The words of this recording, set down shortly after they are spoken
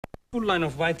full line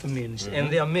of vitamins, and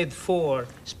they are made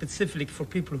specifically for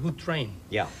people who train.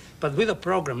 Yeah. But with a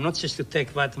program, not just to take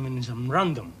vitamins at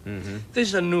random. This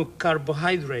is a new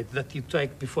carbohydrate that you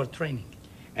take before training.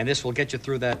 And this will get you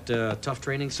through that tough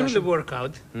training Through session? the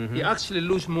workout, you actually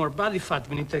lose more body fat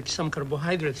when you take some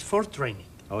carbohydrates for training.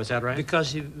 Oh, is that right?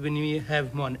 Because when you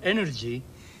have more energy,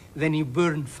 then you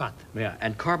burn fat. Yeah,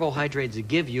 and carbohydrates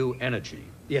give you energy.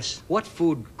 Yes. What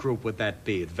food group would that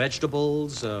be?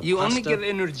 Vegetables, You pasta? only get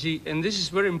energy, and this is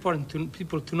very important to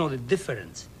people to know the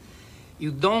difference.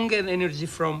 You don't get energy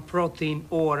from protein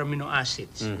or amino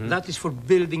acids. That is for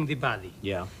building the body.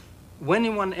 Yeah. When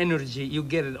you want energy, you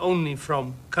get it only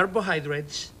from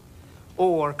carbohydrates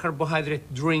or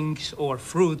carbohydrate drinks or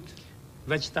fruit,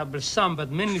 vegetables, some, but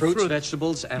mainly Fruits, fruit.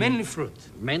 vegetables, and... Mainly fruit.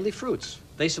 Mainly fruits.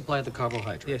 They supply the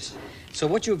carbohydrates. Yes. So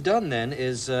what you've done then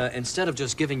is, instead of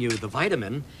just giving you the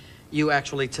vitamin, you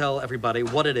actually tell everybody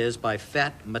what it is by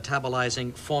fat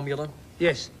metabolizing formula?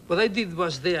 Yes. What I did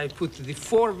was I put the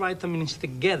 4 vitamins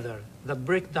together that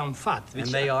break down fat. And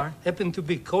they are? Happen to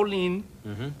be choline,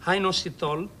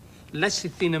 inositol,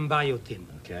 lecithin, and biotin.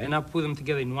 Okay. And I put them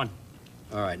together in one.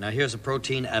 All right, now here's a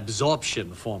protein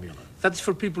absorption formula. That's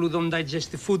for people who don't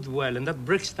digest the food well, and that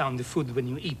breaks down the food when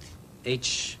you eat.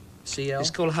 HCl? It's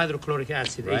called hydrochloric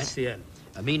acid, Right. HCl.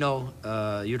 Amino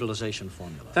utilization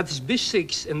formula. That is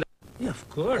B6, and yeah, of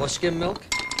course. Or skim milk?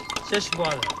 Just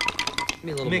water. Give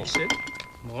me a little Mix more. it.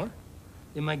 More.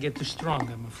 You might get too strong,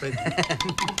 I'm afraid.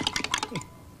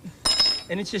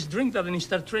 And you just drink that and you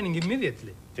start training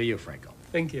immediately. To you, Franco.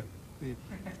 Thank you.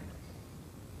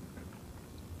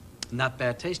 Not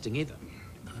bad tasting either.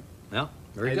 No,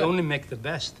 very I good. only make the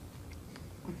best.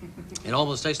 It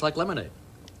almost tastes like lemonade.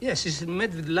 Yes, it's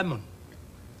made with lemon.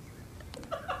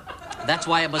 That's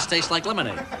why it must taste like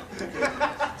lemonade.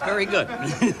 It's very good.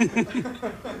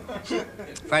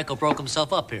 Franco broke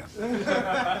himself up here.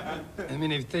 I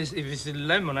mean, if it's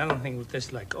lemon, I don't think it will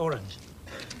taste like orange.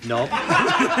 No.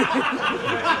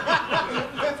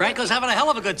 Franco's having a hell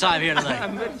of a good time here tonight.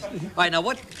 All right, now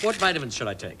what vitamins should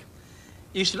I take?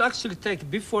 You should actually take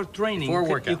before training. Before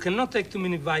workout. You cannot take too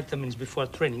many vitamins before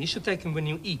training. You should take them when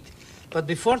you eat. But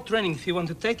before training, if you want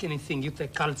to take anything, you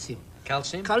take calcium.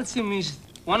 Calcium? Calcium is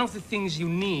one of the things you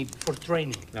need for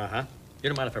training. Uh-huh. You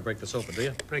don't mind if I break this open, do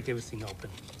you? Break everything open.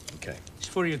 Okay. It's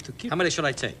for you to keep. How many should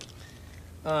I take?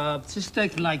 Just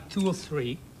take like 2 or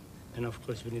 3. And of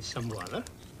course, we need some water.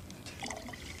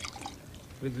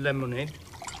 With lemonade.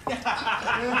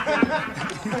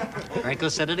 Franco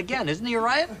said it again, isn't he,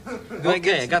 Orion? I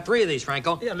Okay, I got 3 of these,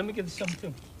 Franco. Yeah, let me get some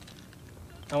too.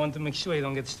 I want to make sure you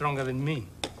don't get stronger than me.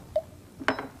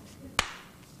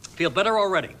 Feel better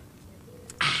already.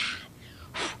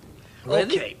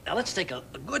 Ready? Okay, now let's take a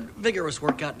good, vigorous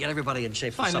workout and get everybody in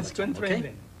shape for Fine, let's go and summertime,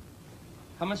 train then.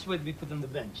 How much weight we put on the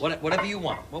bench? Whatever you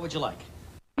want. What would you like?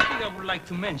 One thing I would like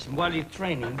to mention while you're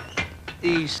training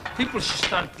is people should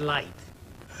start light.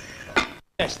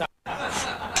 Yes.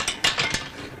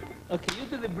 Okay, you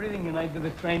do the breathing and I do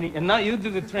the training. And now you do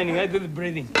the training, I do the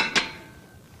breathing.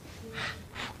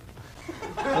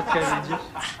 Okay, Regis.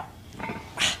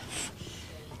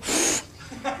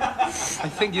 I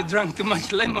think you drank too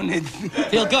much lemonade.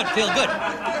 Feel good, feel good.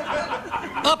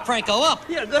 Up, Franco, up.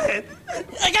 Yeah, go ahead.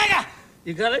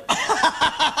 You got it?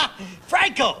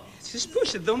 Franco, Just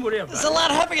push it, don't worry about it's it. a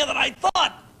lot heavier than I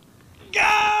thought.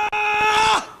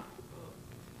 Gah!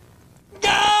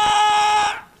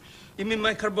 Gah! You mean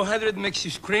my carbohydrate makes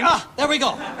you scream? Ah, there we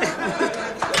go.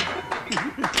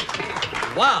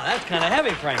 Wow, that's kind of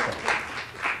heavy, Franco.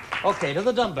 Okay, to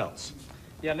the dumbbells.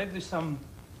 Yeah, let's do some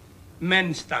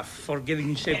men stuff for getting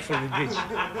in shape for the beach.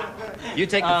 You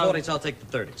take the 40s, I'll take the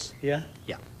 30s. Yeah?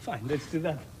 Yeah. Fine, let's do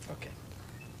that. Okay.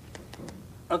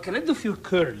 Okay, let's do a few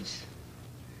curls.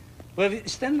 Well,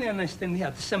 stand there and I stand here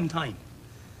at the same time.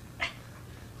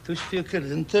 Do a few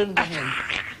curls and turn the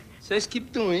hand. So let's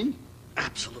keep doing.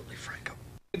 Absolutely, Franco.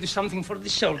 Do something for the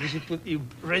shoulders. You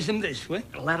raise them this way.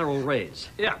 A lateral raise.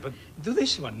 Yeah, but do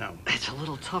this one now. It's a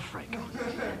little tough, Franco.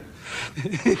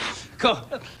 Go.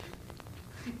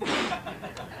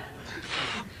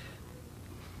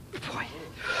 Boy.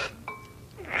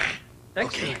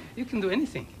 Excellent. You can do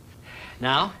anything.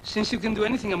 Now? Since you can do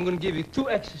anything, I'm going to give you 2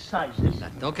 exercises.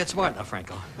 Don't get smart now,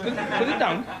 Franco. Put it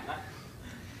down.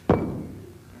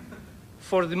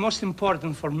 For the most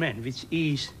important for men, which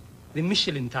is the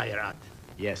Michelin tire ad.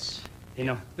 Yes. You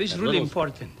know, this is That really little-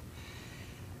 important.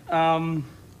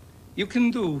 You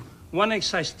can do one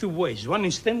exercise 2 ways. One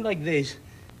is stand like this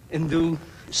and do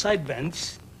side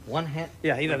bends. One hand.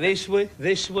 Yeah, either this way.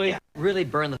 Really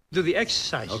burn the... Do the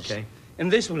exercises. Okay.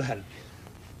 And this will help.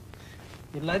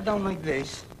 You lie down like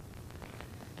this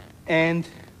and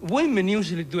women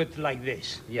usually do it like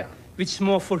this. Yeah. Which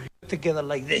more for together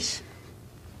like this.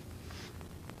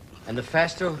 And the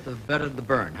faster, the better the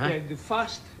burn, huh? Yeah, the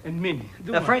fast and mini.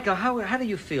 Franco, how do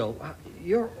you feel?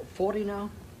 You're 40 now?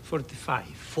 45.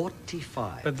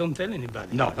 45. But don't tell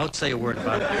anybody. No, don't say a word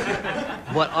about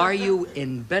it. But are you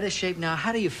in better shape now?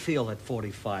 How do you feel at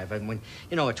 45? And when,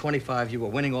 you know, at 25, you were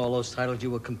winning all those titles,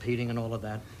 you were competing and all of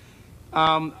that?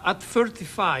 At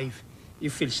 35, you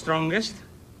feel strongest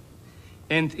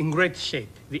and in great shape.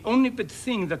 The only bad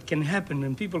thing that can happen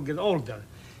when people get older,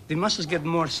 the muscles get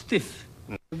more stiff.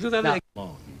 Do that Not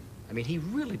alone. I mean, he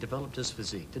really developed his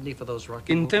physique, didn't he, for those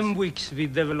Rocky In movies? 10 weeks, we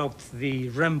developed the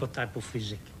Rambo type of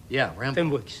physique. Yeah, Rambo. 10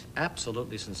 weeks.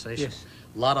 Absolutely sensational. Yes.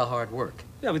 A lot of hard work.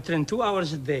 Yeah, we train 2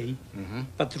 hours a day,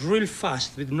 but real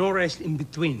fast with no rest in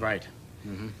between. Right.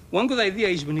 One good idea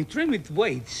is when you train with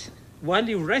weights, while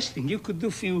you're resting, you could do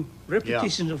a few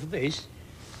repetitions of this.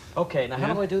 Okay, now how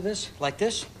Yeah. do I do this? Like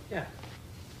this? Yeah.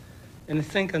 And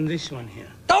think on this one here.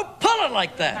 Don't pull it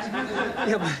like that!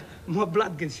 Yeah, but more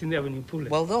blood gets in there when you pull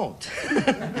it. Well, don't.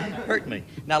 Hurt me.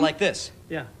 Now like this,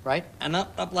 Yeah. right? And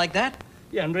up like that?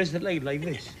 Yeah, and raise the leg like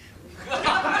this.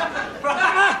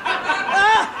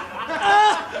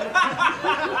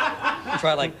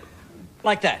 Try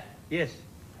like that. Yes.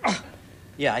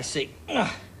 Yeah, I see.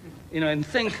 You know, and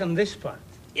think on this part.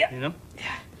 Yeah. You know?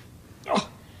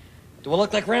 Do I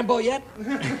look like Rambo yet?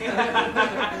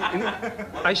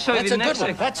 I show you That's the a good next one.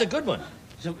 ex- That's a good one.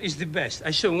 So it's the best.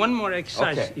 I show one more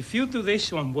exercise. Okay. If you do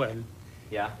this one well,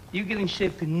 Yeah. you get in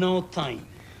shape in no time.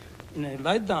 You know,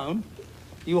 lie down,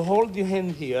 you hold your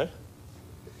hand here,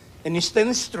 and you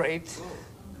stand straight,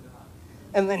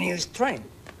 and then you strain.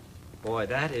 Boy,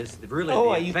 that is really Oh, the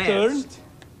are you advance. turned?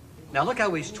 Now look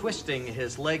how he's twisting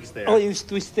his legs there. Oh, you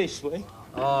twist this way,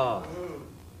 Oh,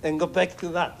 and go back to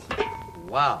that.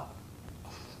 wow.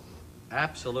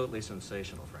 Absolutely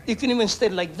sensational, Frank. You can even stay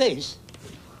like this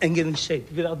and get in shape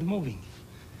without moving.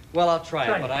 Well, I'll try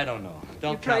Try it, but it. I don't know.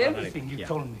 Don't You try count on everything anything. you Yeah.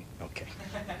 told me. Okay.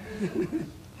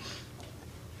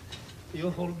 You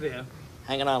hold there.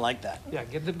 Hanging on like that. Yeah,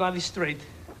 get the body straight.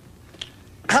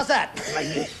 How's that? Like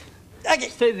this. Aggie!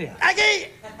 Stay there. Aggie!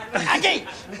 Aggie!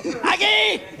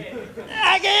 Aggie!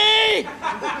 Aggie!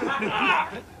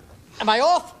 Am I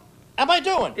off? Am I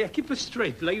doing? Yeah, keep it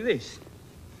straight, like this.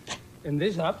 And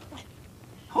this up.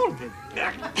 Hold it.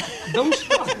 Don't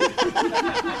stop.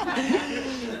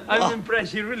 I'm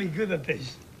impressed. You're really good at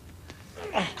this.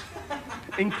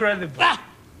 Incredible.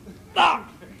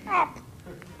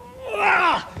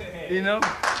 You know?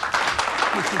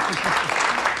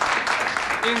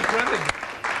 Incredible.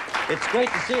 It's great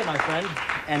to see you, my friend.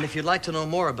 And if you'd like to know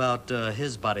more about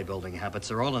his bodybuilding habits,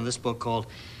 they're all in this book called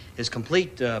his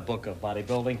complete book of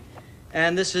bodybuilding.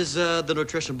 And this is the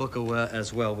nutrition book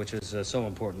as well, which is so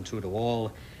important, too, to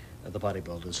all the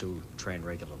bodybuilders who train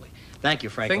regularly. Thank you,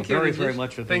 Franco, Thank you, very, Regis. very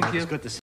much for being Thank here. you. It's good to see you.